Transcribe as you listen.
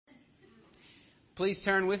Please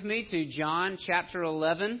turn with me to John chapter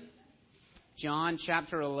 11. John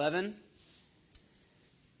chapter 11.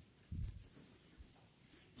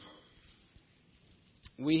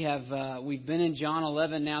 We've been in John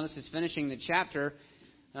 11 now. This is finishing the chapter.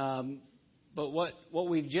 But what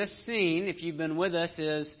we've just seen, if you've been with us,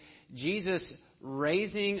 is Jesus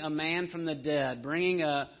raising a man from the dead, bringing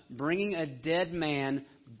a dead man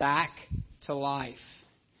back to life.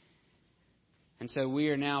 And so we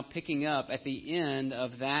are now picking up at the end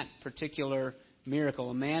of that particular miracle.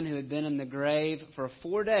 A man who had been in the grave for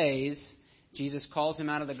 4 days, Jesus calls him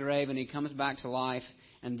out of the grave and he comes back to life.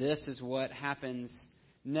 And this is what happens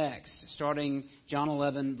next, starting John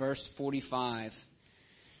 11, verse 45.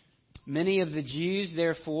 Many of the Jews,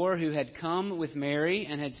 therefore, who had come with Mary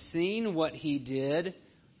and had seen what he did,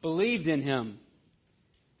 believed in him.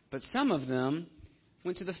 But some of them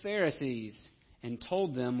went to the Pharisees and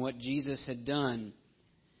told them what Jesus had done.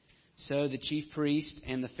 So the chief priest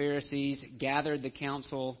and the Pharisees gathered the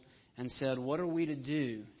council and said, "What are we to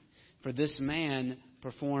do? For this man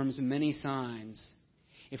performs many signs.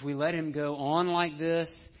 If we let him go on like this,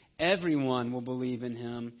 everyone will believe in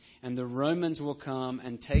him, and the Romans will come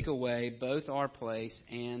and take away both our place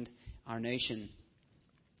and our nation."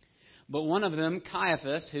 But one of them,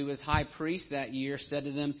 Caiaphas, who was high priest that year, said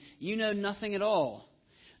to them, "You know nothing at all,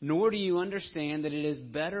 nor do you understand that it is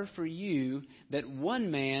better for you that one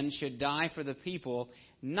man should die for the people,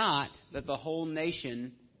 not that the whole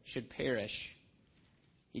nation should perish."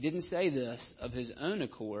 He didn't say this of his own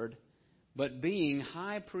accord, but being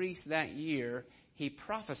high priest that year, he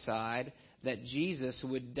prophesied that Jesus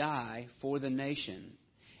would die for the nation,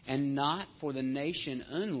 and not for the nation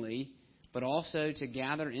only, but also to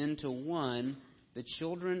gather into one the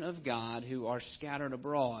children of God who are scattered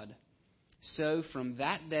abroad. So from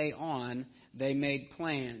that day on, they made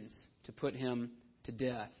plans to put him to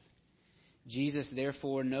death. Jesus,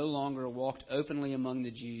 therefore, no longer walked openly among the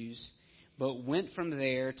Jews, but went from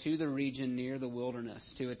there to the region near the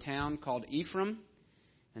wilderness, to a town called Ephraim,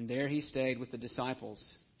 and there he stayed with the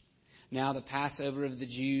disciples. Now the Passover of the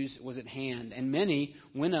Jews was at hand, and many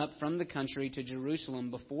went up from the country to Jerusalem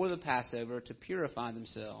before the Passover to purify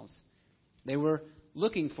themselves. They were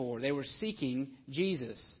seeking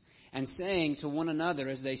Jesus, and saying to one another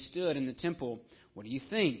as they stood in the temple, "What do you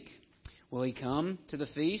think? Will he come to the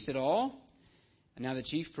feast at all?" And now the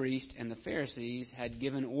chief priest and the Pharisees had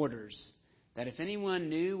given orders that if anyone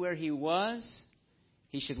knew where he was,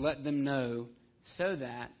 he should let them know, so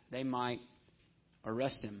that they might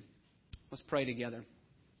arrest him. Let's pray together.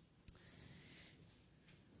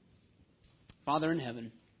 Father in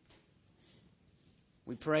heaven,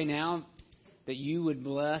 we pray now that you would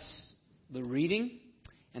bless the reading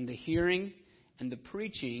and the hearing and the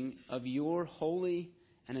preaching of your holy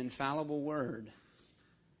and infallible word.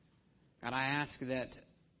 God, I ask that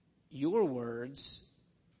your words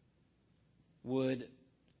would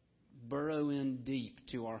burrow in deep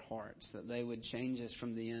to our hearts, that they would change us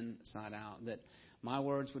from the inside out, that my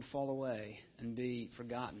words would fall away and be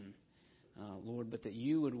forgotten, Lord, but that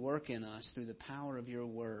you would work in us through the power of your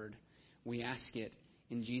word. We ask it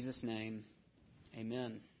in Jesus' name.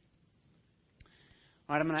 Amen.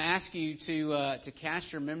 All right, I'm going to ask you to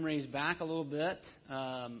cast your memories back a little bit.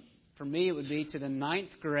 For me, it would be to the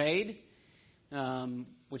 9th grade,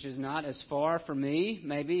 which is not as far for me,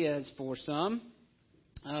 maybe, as for some.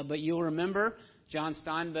 But you'll remember John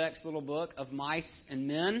Steinbeck's little book of Mice and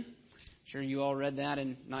Men. I'm sure you all read that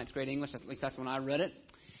in 9th grade English. At least that's when I read it.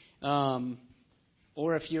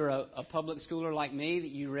 Or if you're a public schooler like me, that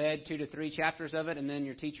you read 2 to 3 chapters of it, and then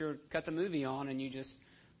your teacher cut the movie on, and you just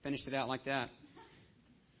finished it out like that.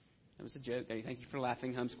 That was a joke. Thank you for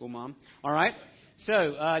laughing, homeschool mom. All right.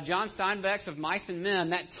 So, John Steinbeck's of Mice and Men,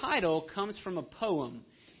 that title comes from a poem.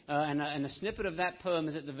 And a snippet of that poem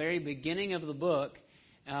is at the very beginning of the book.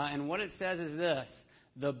 And what it says is this: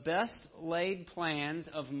 "The best laid plans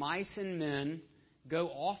of mice and men go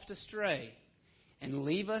oft astray, and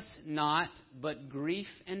leave us not but grief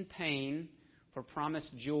and pain for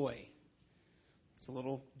promised joy." It's a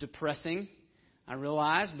little depressing, I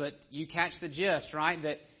realize, but you catch the gist, right?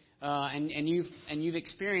 That and you've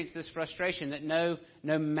experienced this frustration that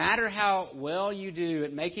no matter how well you do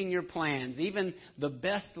at making your plans, even the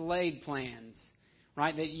best laid plans,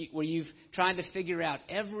 right? Where you've tried to figure out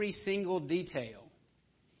every single detail,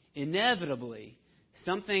 inevitably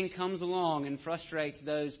something comes along and frustrates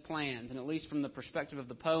those plans. And at least from the perspective of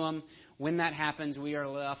the poem, when that happens, we are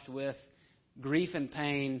left with grief and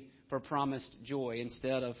pain for promised joy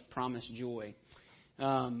instead of promised joy.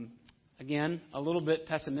 Again, a little bit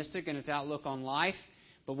pessimistic in its outlook on life.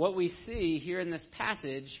 But what we see here in this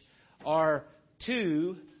passage are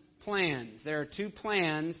two plans. There are two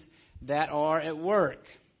plans that are at work.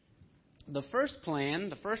 The first plan,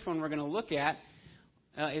 the first one we're going to look at,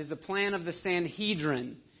 is the plan of the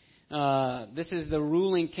Sanhedrin. This is the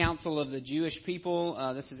ruling council of the Jewish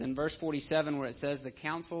people. This is in verse 47 where it says the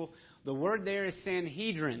council. The word there is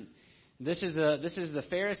Sanhedrin. This is the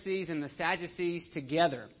Pharisees and the Sadducees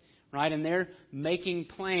together, right? And they're making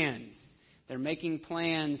plans. They're making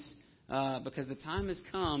plans because the time has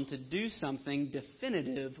come to do something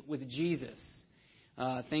definitive with Jesus.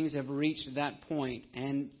 Things have reached that point,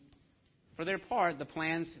 and for their part,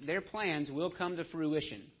 their plans will come to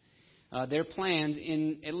fruition. Their plans,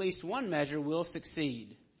 in at least one measure, will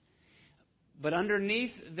succeed. But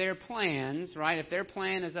underneath their plans, right, if their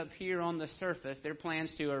plan is up here on the surface, their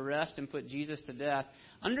plans to arrest and put Jesus to death,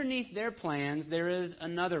 underneath their plans, there is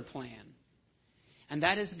another plan. And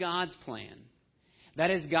that is God's plan.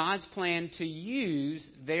 That is God's plan to use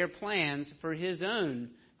their plans for His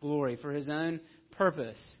own glory, for His own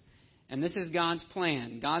purpose. And this is God's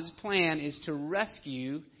plan. God's plan is to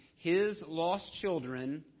rescue His lost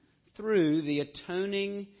children through the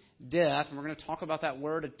atoning death. And we're going to talk about that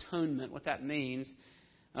word atonement, what that means.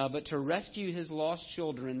 But to rescue His lost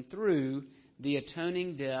children through the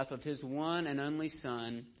atoning death of His one and only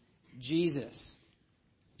Son, Jesus.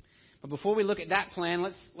 But before we look at that plan,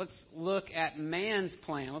 let's look at man's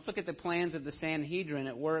plan. Let's look at the plans of the Sanhedrin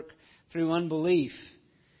at work through unbelief.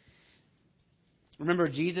 Remember,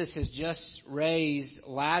 Jesus has just raised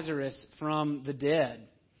Lazarus from the dead,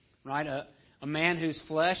 right? A man whose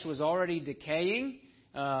flesh was already decaying.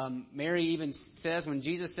 Mary even says, when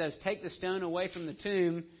Jesus says, take the stone away from the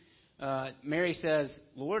tomb, Mary says,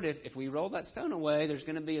 Lord, if we roll that stone away, there's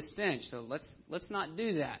going to be a stench. So let's not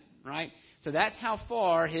do that, right? So that's how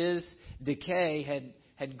far his decay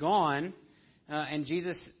had gone. And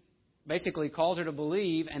Jesus basically calls her to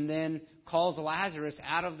believe and then calls Lazarus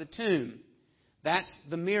out of the tomb. That's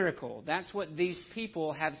the miracle. That's what these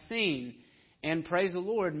people have seen. And praise the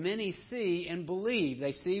Lord, many see and believe.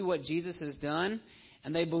 They see what Jesus has done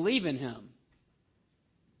and they believe in Him.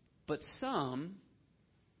 But some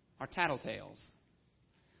are tattletales.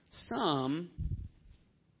 Some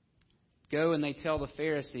go and they tell the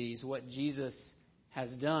Pharisees what Jesus has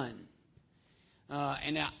done.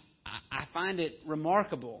 And I find it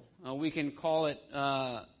remarkable. We can call it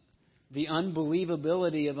the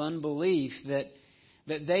unbelievability of unbelief, that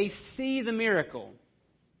they see the miracle.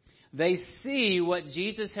 They see what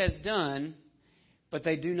Jesus has done, but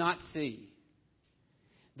they do not see.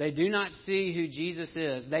 They do not see who Jesus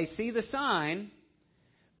is. They see the sign,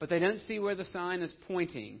 but they don't see where the sign is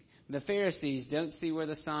pointing. The Pharisees don't see where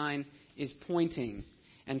the sign is pointing.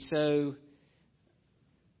 And so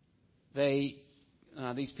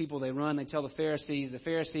these people, they run, they tell the Pharisees. The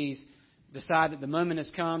Pharisees decide that the moment has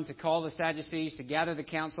come to call the Sadducees, to gather the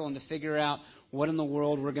council, and to figure out what in the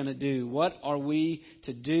world we're going to do. What are we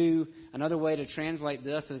to do? Another way to translate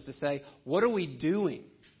this is to say, what are we doing?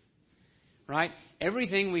 Right?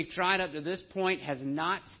 Everything we've tried up to this point has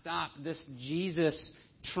not stopped this Jesus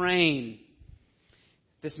train.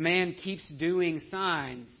 This man keeps doing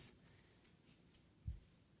signs.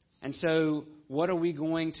 And so what are we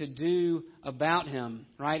going to do about him?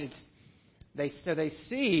 Right? They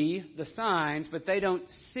see the signs, but they don't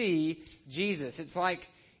see Jesus. It's like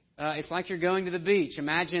you're going to the beach.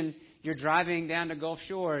 Imagine you're driving down to Gulf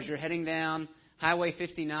Shores. You're heading down Highway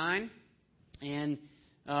 59, and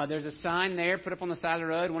there's a sign there put up on the side of the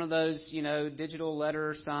road, one of those, digital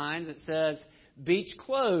letter signs that says, beach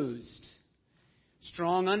closed,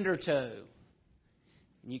 strong undertow.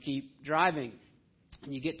 And you keep driving,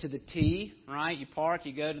 and you get to the T, right? You park,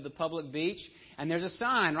 you go to the public beach, and there's a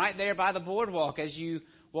sign right there by the boardwalk as you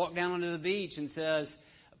walk down onto the beach and says,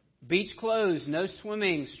 beach closed, no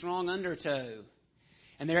swimming, strong undertow.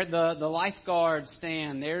 And there at the lifeguard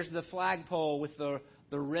stand, there's the flagpole with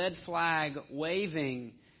the red flag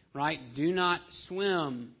waving, right? Do not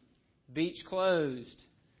swim, beach closed,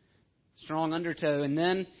 strong undertow. And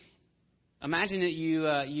then imagine that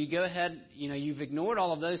you go ahead, you've ignored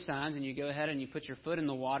all of those signs, and you go ahead and you put your foot in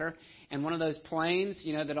the water, and one of those planes,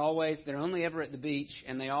 they're only ever at the beach,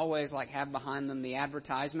 and they always have behind them the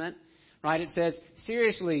advertisement, right? It says,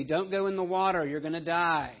 seriously, don't go in the water, you're going to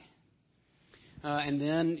die. And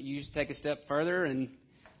then you take a step further, and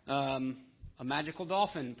a magical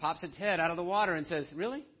dolphin pops its head out of the water and says,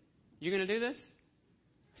 really? You're going to do this?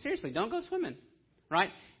 Seriously, don't go swimming, right?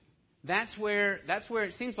 That's where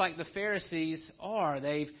it seems like the Pharisees are.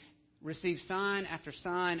 They've received sign after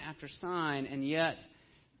sign after sign, and yet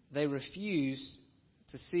they refuse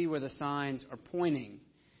to see where the signs are pointing.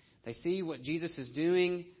 They see what Jesus is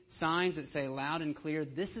doing, signs that say loud and clear,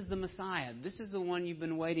 this is the Messiah. This is the one you've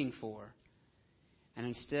been waiting for. And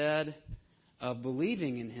instead of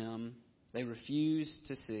believing in him, they refuse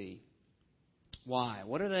to see. Why?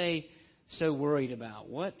 What are they so worried about?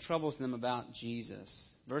 What troubles them about Jesus?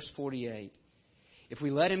 Verse 48. If we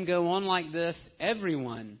let him go on like this,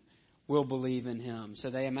 everyone will believe in him. So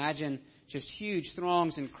they imagine just huge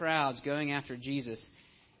throngs and crowds going after Jesus.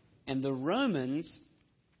 And the Romans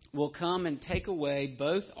will come and take away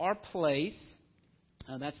both our place.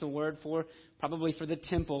 That's the word for, probably for the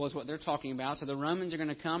temple is what they're talking about. So the Romans are going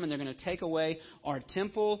to come and they're going to take away our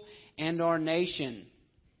temple and our nation.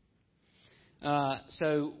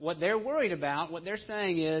 So what they're worried about, what they're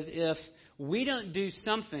saying is, if we don't do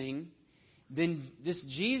something, then this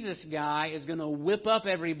Jesus guy is going to whip up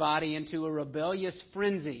everybody into a rebellious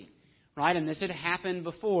frenzy, right? And this had happened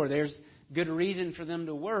before. There's good reason for them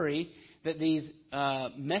to worry that these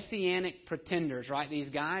messianic pretenders, right? These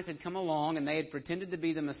guys had come along and they had pretended to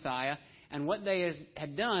be the Messiah. And what they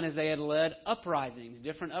had done is they had led uprisings,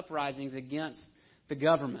 different uprisings against the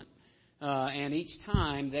government. And each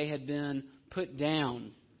time they had been put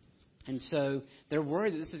down. And so they're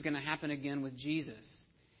worried that this is going to happen again with Jesus.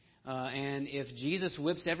 And if Jesus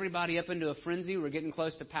whips everybody up into a frenzy, we're getting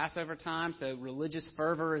close to Passover time, so religious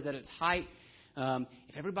fervor is at its height.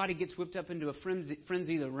 If everybody gets whipped up into a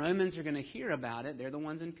frenzy, the Romans are going to hear about it. They're the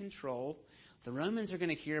ones in control. The Romans are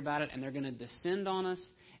going to hear about it, and they're going to descend on us,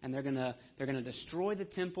 and they're going to destroy the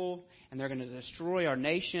temple, and they're going to destroy our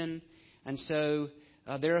nation. And so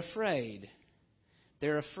they're afraid.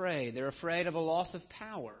 They're afraid. They're afraid of a loss of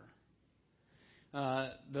power.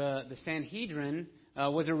 The Sanhedrin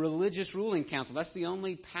was a religious ruling council. That's the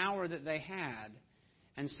only power that they had.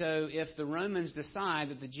 And so if the Romans decide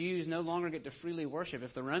that the Jews no longer get to freely worship,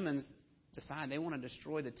 if the Romans decide they want to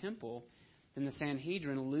destroy the temple, then the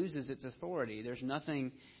Sanhedrin loses its authority. There's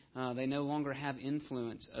nothing, they no longer have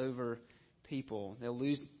influence over people. They'll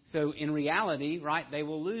lose. So in reality, right, they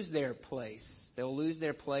will lose their place. They'll lose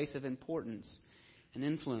their place of importance and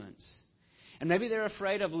influence. And maybe they're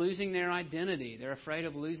afraid of losing their identity. They're afraid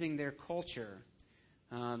of losing their culture.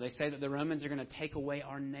 They say that the Romans are going to take away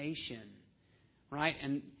our nation, right?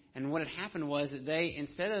 And what had happened was that they,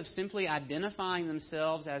 instead of simply identifying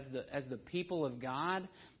themselves as the people of God,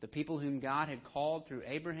 the people whom God had called through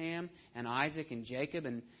Abraham and Isaac and Jacob,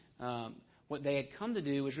 and what they had come to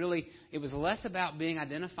do was really, it was less about being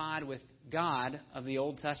identified with God of the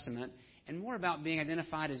Old Testament and more about being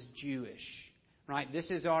identified as Jewish, right?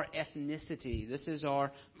 This is our ethnicity. This is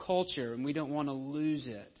our culture, and we don't want to lose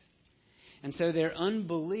it. And so their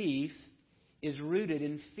unbelief is rooted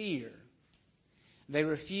in fear. They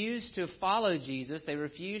refuse to follow Jesus. They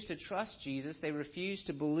refuse to trust Jesus. They refuse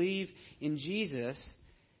to believe in Jesus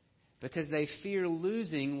because they fear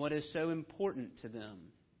losing what is so important to them.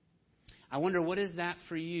 I wonder, what is that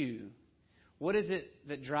for you? What is it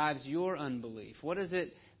that drives your unbelief? What is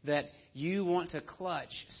it that you want to clutch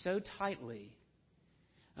so tightly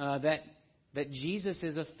that Jesus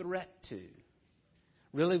is a threat to?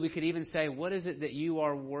 Really, we could even say, what is it that you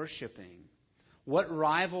are worshiping? What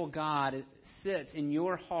rival God sits in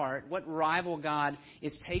your heart? What rival God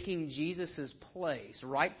is taking Jesus' place,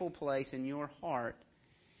 rightful place in your heart?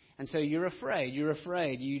 And so you're afraid. You're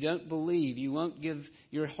afraid. You don't believe. You won't give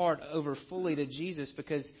your heart over fully to Jesus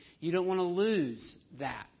because you don't want to lose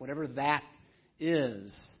that, whatever that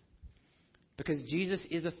is. Because Jesus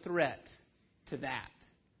is a threat to that.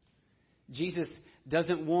 Jesus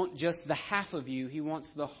doesn't want just the half of you. He wants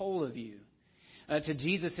the whole of you. To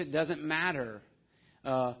Jesus, it doesn't matter.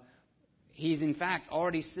 He's in fact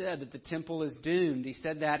already said that the temple is doomed. He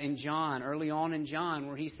said that in John, early on in John,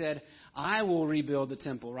 where he said, I will rebuild the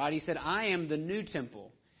temple, right? He said, I am the new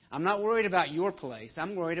temple. I'm not worried about your place.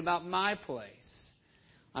 I'm worried about my place.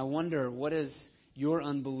 I wonder, what is your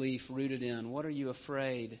unbelief rooted in? What are you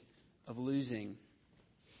afraid of losing?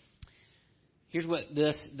 Here's what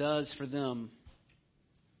this does for them.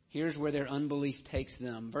 Here's where their unbelief takes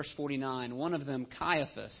them. Verse 49, one of them,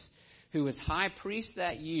 Caiaphas, who was high priest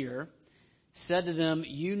that year, said to them,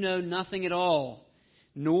 you know nothing at all,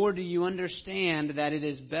 nor do you understand that it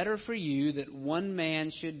is better for you that one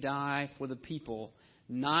man should die for the people,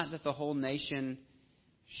 not that the whole nation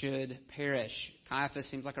should perish. Caiaphas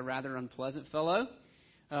seems like a rather unpleasant fellow,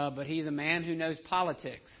 but he's a man who knows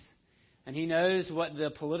politics. And he knows what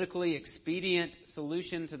the politically expedient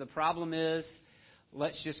solution to the problem is.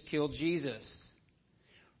 Let's just kill Jesus.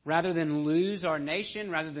 Rather than lose our nation,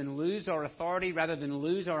 rather than lose our authority, rather than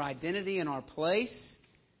lose our identity and our place,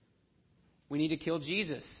 we need to kill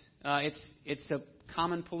Jesus. It's a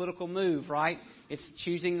common political move, right? It's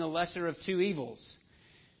choosing the lesser of two evils.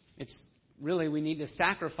 It's really we need to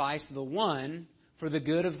sacrifice the one for the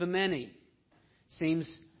good of the many. Seems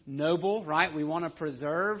noble, right? We want to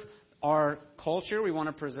preserve our culture. We want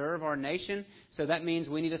to preserve our nation. So that means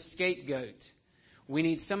we need a scapegoat. We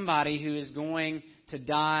need somebody who is going to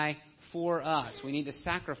die for us. We need to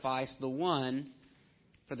sacrifice the one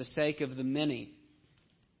for the sake of the many.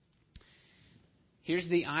 Here's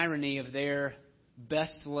the irony of their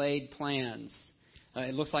best laid plans.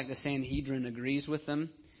 It looks like the Sanhedrin agrees with them.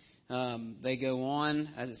 They go on,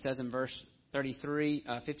 as it says in verse 53,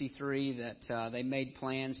 that they made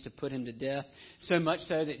plans to put him to death. So much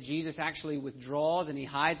so that Jesus actually withdraws and he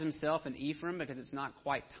hides himself in Ephraim because it's not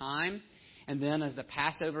quite time. And then as the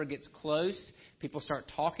Passover gets close, people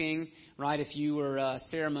start talking, right? If you were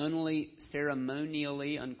ceremonially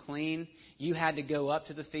unclean, you had to go up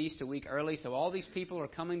to the feast a week early. So all these people are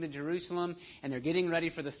coming to Jerusalem and they're getting ready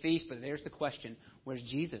for the feast. But there's the question, where's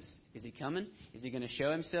Jesus? Is he coming? Is he going to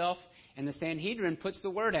show himself? And the Sanhedrin puts the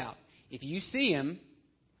word out. If you see him,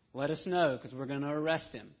 let us know because we're going to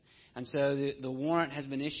arrest him. And so the warrant has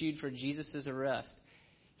been issued for Jesus' arrest.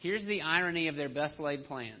 Here's the irony of their best laid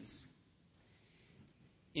plans.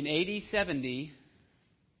 In AD 70,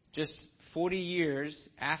 just 40 years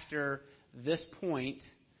after this point,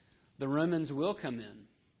 the Romans will come in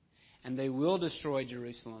and they will destroy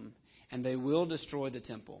Jerusalem and they will destroy the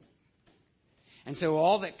temple. And so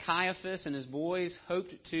all that Caiaphas and his boys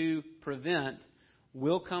hoped to prevent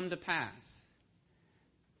will come to pass.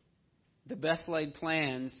 The best laid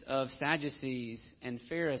plans of Sadducees and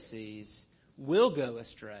Pharisees will go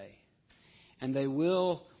astray, and they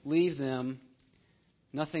will leave them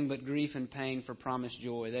nothing but grief and pain for promised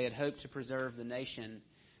joy. They had hoped to preserve the nation,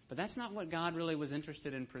 but that's not what God really was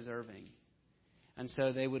interested in preserving. And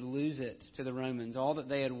so they would lose it to the Romans. All that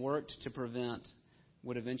they had worked to prevent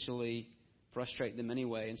would eventually frustrate them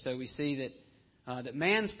anyway. And so we see that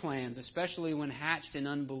man's plans, especially when hatched in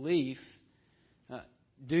unbelief,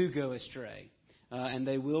 do go astray. And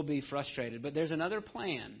they will be frustrated. But there's another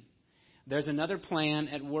plan. There's another plan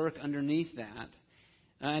at work underneath that.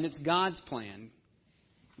 And it's God's plan.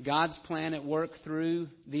 God's plan at work through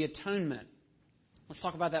the atonement. Let's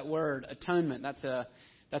talk about that word, atonement. That's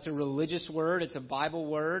a religious word. It's a Bible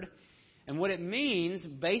word. And what it means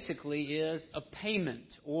basically is a payment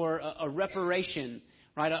or a reparation,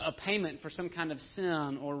 right? A payment for some kind of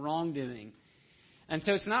sin or wrongdoing. And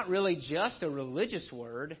so it's not really just a religious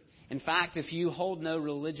word. In fact, if you hold no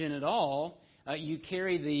religion at all, you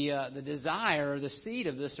carry the desire or the seed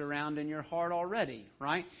of this around in your heart already,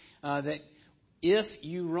 right? That if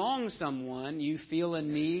you wrong someone, you feel a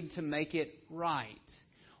need to make it right.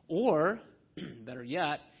 Or, better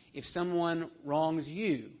yet, if someone wrongs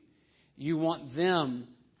you, you want them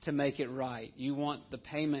to make it right. You want the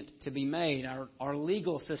payment to be made. Our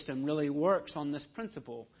legal system really works on this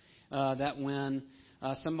principle that when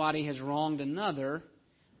somebody has wronged another,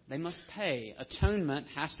 they must pay. Atonement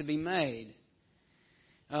has to be made.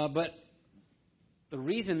 But the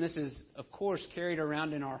reason this is, of course, carried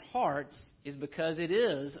around in our hearts is because it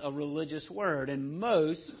is a religious word. And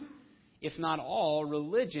most, if not all,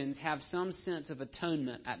 religions have some sense of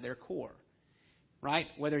atonement at their core. Right?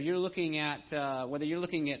 Whether you're looking at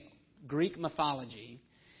Greek mythology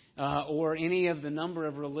or any of the number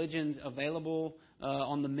of religions available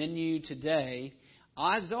on the menu today,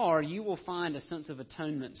 odds are you will find a sense of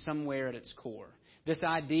atonement somewhere at its core. This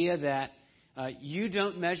idea that you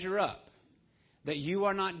don't measure up, that you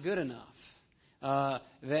are not good enough,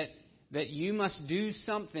 that you must do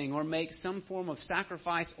something or make some form of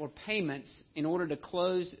sacrifice or payments in order to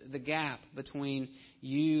close the gap between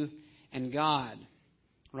you and God.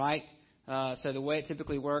 Right? So the way it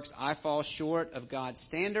typically works, I fall short of God's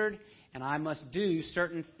standard, and I must do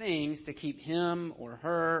certain things to keep him or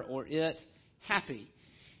her or it happy.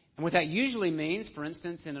 And what that usually means, for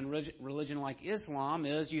instance, in a religion like Islam,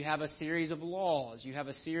 is you have a series of laws, you have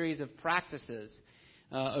a series of practices,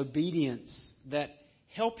 obedience that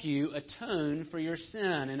help you atone for your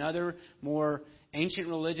sin. In other more ancient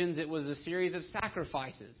religions, it was a series of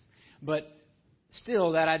sacrifices. But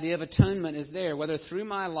still, that idea of atonement is there. Whether through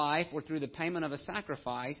my life or through the payment of a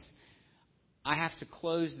sacrifice, I have to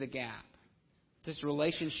close the gap. This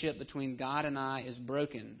relationship between God and I is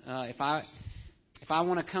broken. If I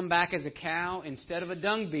want to come back as a cow instead of a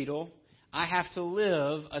dung beetle, I have to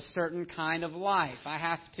live a certain kind of life. I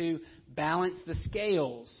have to balance the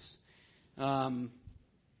scales. And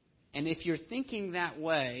if you're thinking that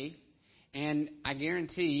way, and I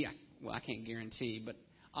guarantee, well, I can't guarantee, but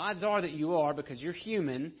odds are that you are, because you're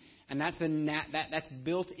human, and that's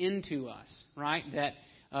built into us, right? That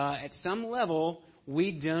at some level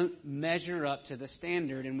we don't measure up to the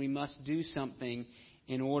standard, and we must do something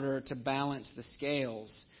in order to balance the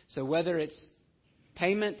scales. So whether it's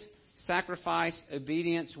payment, sacrifice,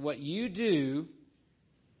 obedience, what you do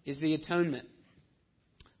is the atonement.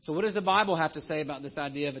 So what does the Bible have to say about this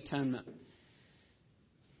idea of atonement?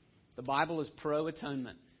 The Bible is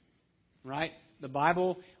pro-atonement, right? The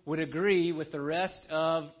Bible would agree with the rest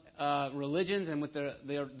of religions and with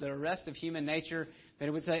the rest of human nature that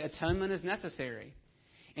it would say atonement is necessary.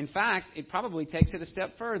 In fact, it probably takes it a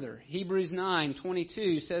step further. Hebrews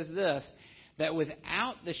 9:22 says this, that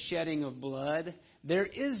without the shedding of blood, there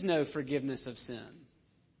is no forgiveness of sins.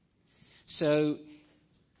 So,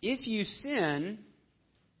 if you sin,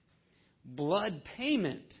 blood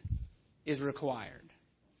payment is required.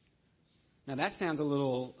 Now that sounds a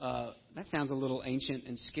little ancient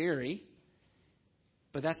and scary,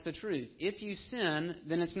 but that's the truth. If you sin,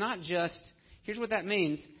 then it's not just, here's what that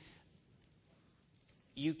means.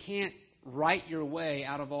 You can't right your way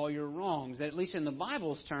out of all your wrongs. At least in the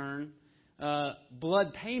Bible's turn,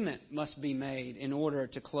 blood payment must be made in order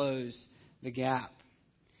to close the gap.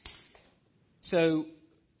 So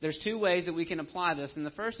there's two ways that we can apply this. And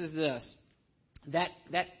the first is this,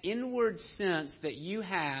 that inward sense that you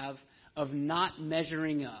have of not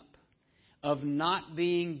measuring up, of not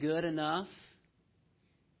being good enough,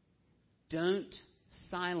 don't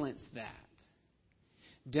silence that.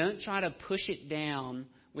 Don't try to push it down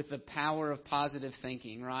with the power of positive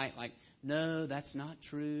thinking, right? Like, no, that's not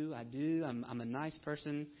true. I do. I'm a nice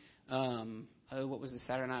person. What was the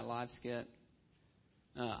Saturday Night Live skit?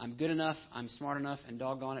 I'm good enough, I'm smart enough, and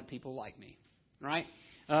doggone it, people like me, right?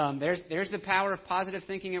 There's the power of positive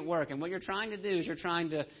thinking at work. And what you're trying to do is you're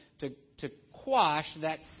trying to quash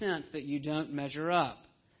that sense that you don't measure up.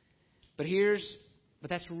 But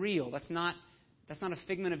that's real. That's not a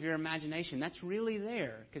figment of your imagination. That's really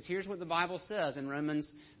there. Because here's what the Bible says in Romans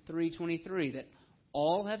 3:23, that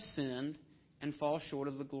all have sinned and fall short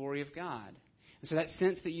of the glory of God. And so that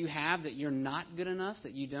sense that you have that you're not good enough,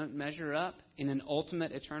 that you don't measure up in an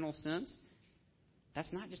ultimate eternal sense,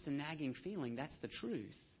 that's not just a nagging feeling. That's the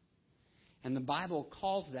truth. And the Bible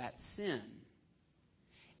calls that sin.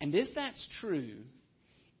 And if that's true,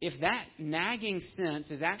 if that nagging sense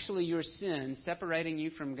is actually your sin separating you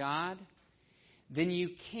from God, then you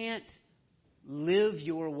can't live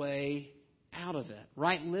your way out of it.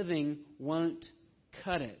 Right living won't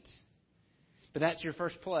cut it. But that's your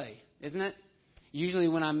first play, isn't it? Usually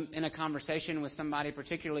when I'm in a conversation with somebody,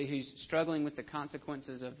 particularly who's struggling with the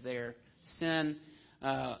consequences of their sin,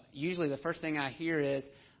 usually the first thing I hear is,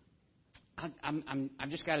 I've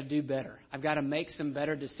just got to do better. I've got to make some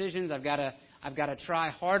better decisions. I've got to try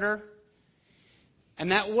harder.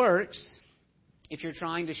 And that works if you're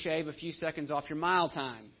trying to shave a few seconds off your mile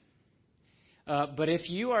time. But if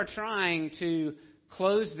you are trying to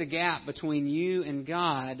close the gap between you and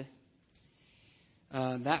God,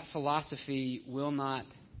 that philosophy will not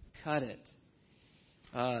cut it.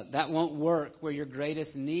 That won't work where your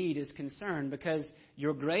greatest need is concerned, because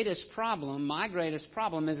your greatest problem, my greatest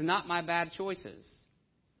problem, is not my bad choices.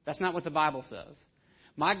 That's not what the Bible says.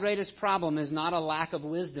 My greatest problem is not a lack of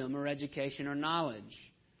wisdom or education or knowledge.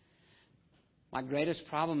 My greatest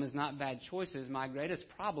problem is not bad choices. My greatest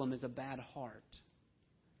problem is a bad heart.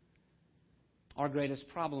 Our greatest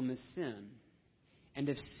problem is sin. And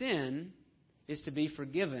if sin is to be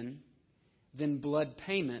forgiven, then blood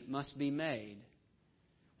payment must be made.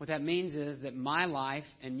 What that means is that my life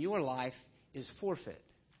and your life is forfeit.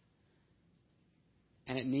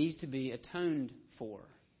 And it needs to be atoned for.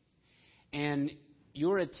 And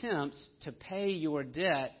your attempts to pay your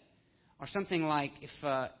debt are something like,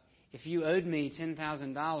 if you owed me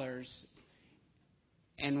 $10,000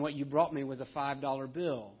 and what you brought me was a $5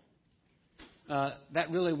 bill, that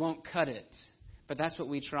really won't cut it. But that's what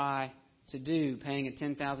we try to do, paying a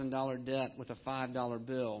 $10,000 debt with a $5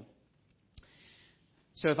 bill.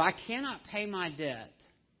 So if I cannot pay my debt,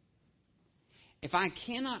 if I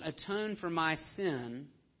cannot atone for my sin,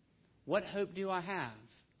 what hope do I have?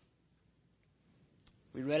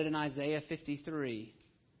 We read it in Isaiah 53.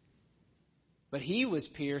 But He was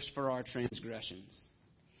pierced for our transgressions.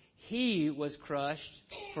 He was crushed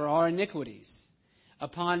for our iniquities.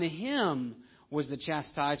 Upon Him was the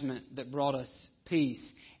chastisement that brought us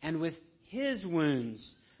peace. And with His wounds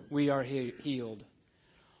we are healed.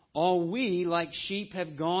 All we like sheep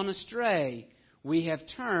have gone astray. We have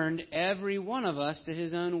turned every one of us to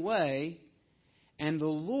his own way, and the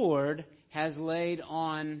Lord has laid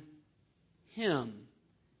on Him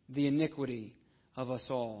the iniquity of us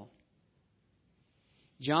all.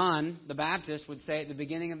 John the Baptist would say at the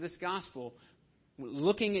beginning of this gospel,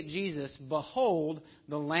 looking at Jesus, "Behold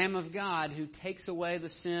the Lamb of God who takes away the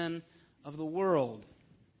sin of the world."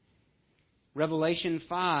 Revelation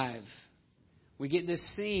 5, we get this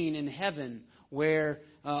scene in heaven where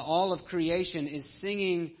all of creation is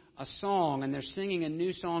singing a song, and they're singing a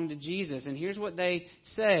new song to Jesus. And here's what they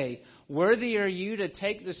say: "Worthy are you to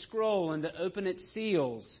take the scroll and to open its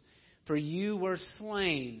seals, for you were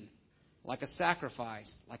slain like a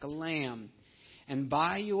sacrifice, like a lamb. And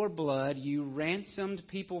by your blood you ransomed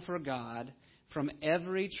people for God from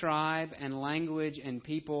every tribe and language and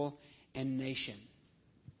people and nation."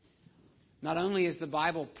 Not only is the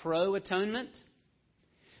Bible pro-atonement,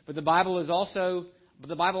 but the Bible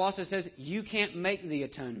also says you can't make the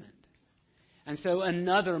atonement. And so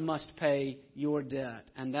another must pay your debt,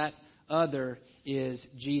 and that other is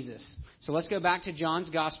Jesus. So let's go back to John's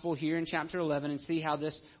Gospel here in chapter 11 and see how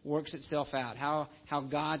this works itself out, how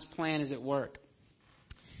God's plan is at work.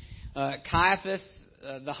 Caiaphas,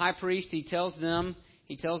 the high priest, he tells the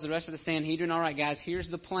rest of the Sanhedrin, all right, guys, here's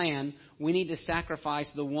the plan. We need to sacrifice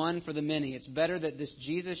the one for the many. It's better that this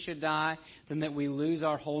Jesus should die than that we lose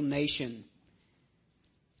our whole nation.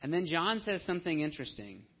 And then John says something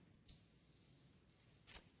interesting.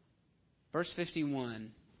 Verse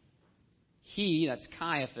 51, he, that's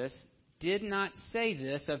Caiaphas, did not say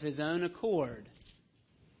this of his own accord,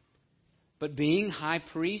 but being high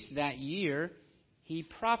priest that year, he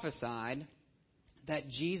prophesied that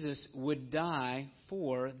Jesus would die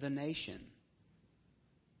for the nation.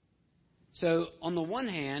 So, on the one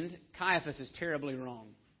hand, Caiaphas is terribly wrong.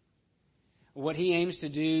 What he aims to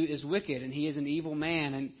do is wicked, and he is an evil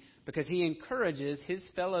man, and because he encourages his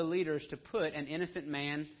fellow leaders to put an innocent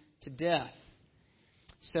man to death,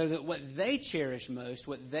 so that what they cherish most,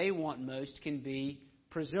 what they want most, can be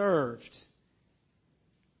preserved.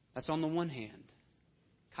 That's on the one hand.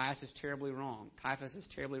 Caiaphas is terribly wrong.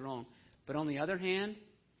 But on the other hand,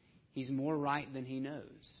 he's more right than he knows.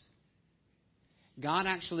 God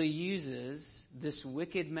actually uses this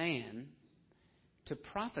wicked man to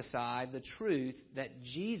prophesy the truth that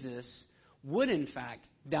Jesus would in fact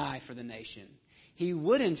die for the nation. He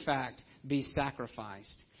would in fact be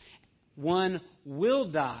sacrificed. One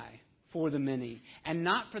will die for the many, and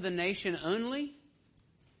not for the nation only,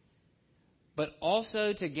 but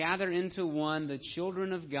also to gather into one the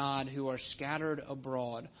children of God who are scattered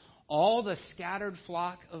abroad. All the scattered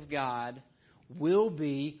flock of God will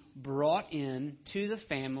be brought in to the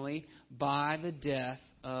family by the death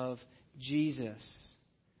of Jesus.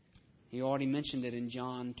 He already mentioned it in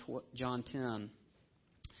John 10.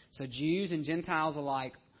 So Jews and Gentiles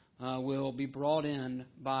alike will be brought in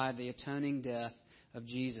by the atoning death of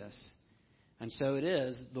Jesus. And so it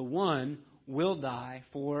is, the one will die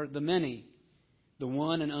for the many. The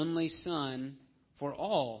one and only Son for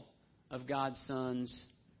all of God's sons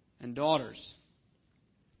and daughters.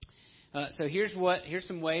 So here's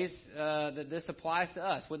some ways that this applies to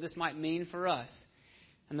us, what this might mean for us.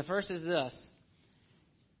 And the first is this: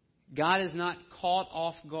 God is not caught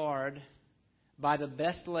off guard by the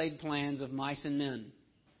best laid plans of mice and men.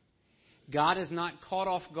 God is not caught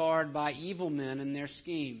off guard by evil men and their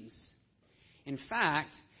schemes. In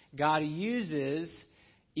fact, God uses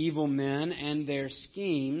evil men and their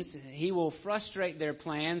schemes. He will frustrate their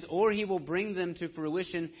plans, or He will bring them to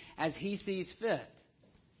fruition as He sees fit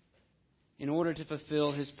in order to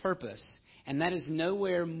fulfill His purpose. And that is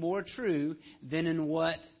nowhere more true than in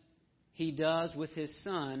what He does with His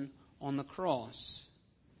Son on the cross.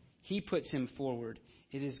 He puts Him forward.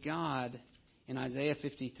 It is God in Isaiah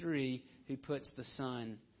 53 who puts the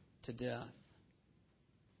Son to death.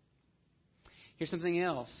 Here's something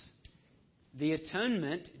else. The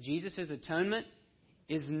atonement, Jesus' atonement,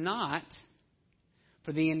 is not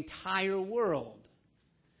for the entire world.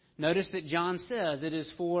 Notice that John says it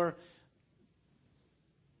is for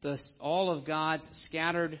all of God's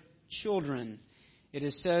scattered children. It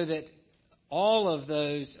is so that all of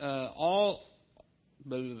those,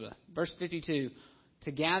 verse 52,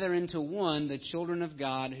 to gather into one the children of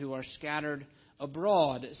God who are scattered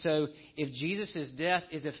abroad. So if Jesus' death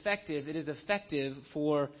is effective, it is effective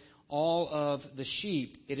for all of the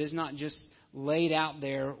sheep. It is not just laid out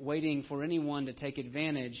there waiting for anyone to take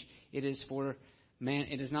advantage. It is for man.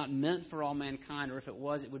 It is not meant for all mankind, or if it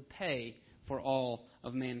was, it would pay for all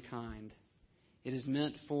of mankind. It is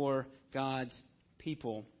meant for God's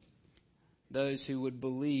people, those who would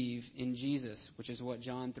believe in Jesus, which is what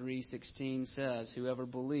John 3:16 says. Whoever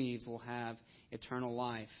believes will have eternal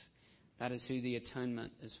life. That is who the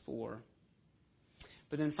atonement is for.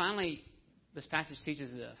 But then finally, this passage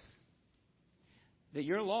teaches this: that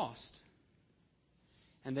you're lost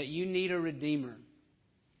and that you need a Redeemer.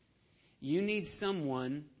 You need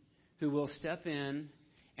someone who will step in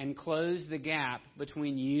and close the gap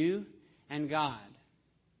between you and God.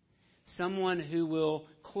 someone who will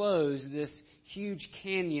close this huge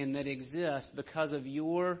canyon that exists because of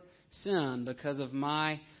your sin, because of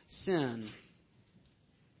my sin.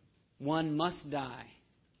 One must die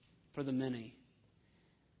for the many.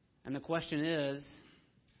 And the question is,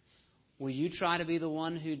 will you try to be the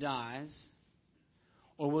one who dies,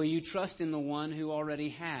 or will you trust in the one who already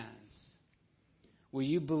has? Will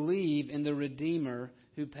you believe in the Redeemer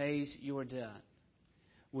who pays your debt?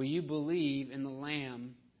 Will you believe in the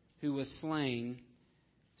Lamb who was slain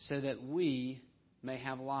so that we may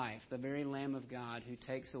have life, the very Lamb of God who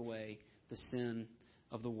takes away the sin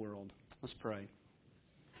of the world? Let's pray.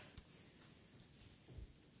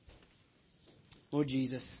 Lord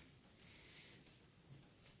Jesus,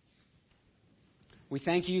 we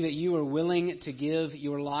thank you that you are willing to give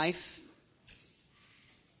your life,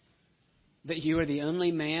 that you are the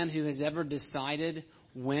only man who has ever decided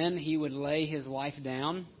when he would lay his life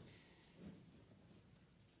down.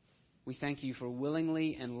 We thank you for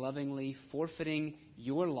willingly and lovingly forfeiting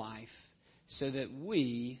your life so that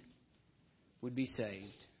we would be saved.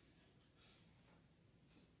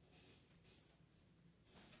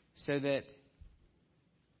 So that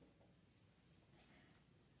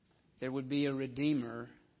there would be a Redeemer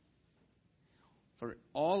for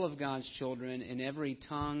all of God's children in every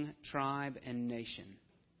tongue, tribe, and nation.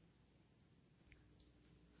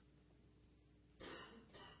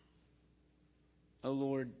 Oh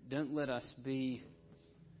Lord, don't let us be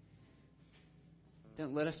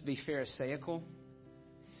pharisaical.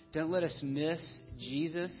 Don't let us miss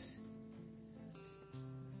Jesus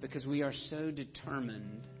because we are so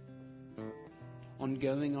determined on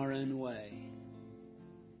going our own way.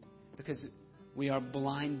 Because we are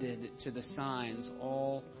blinded to the signs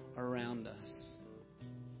all around us.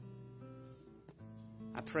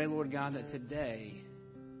 I pray, Lord God, that today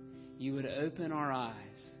you would open our eyes,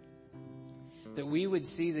 that we would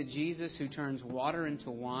see the Jesus who turns water into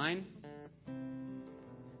wine,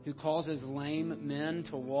 who causes lame men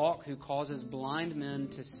to walk, who causes blind men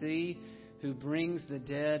to see, who brings the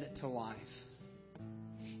dead to life.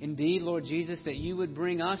 Indeed, Lord Jesus, that you would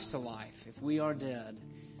bring us to life if we are dead.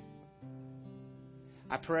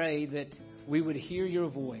 I pray that we would hear your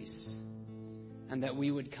voice and that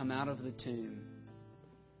we would come out of the tomb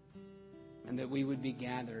and that we would be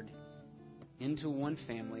gathered into one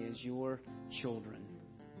family as your children.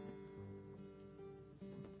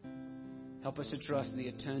 Help us to trust the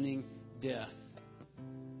atoning death,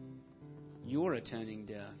 your atoning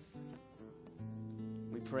death.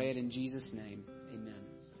 We pray it in Jesus' name.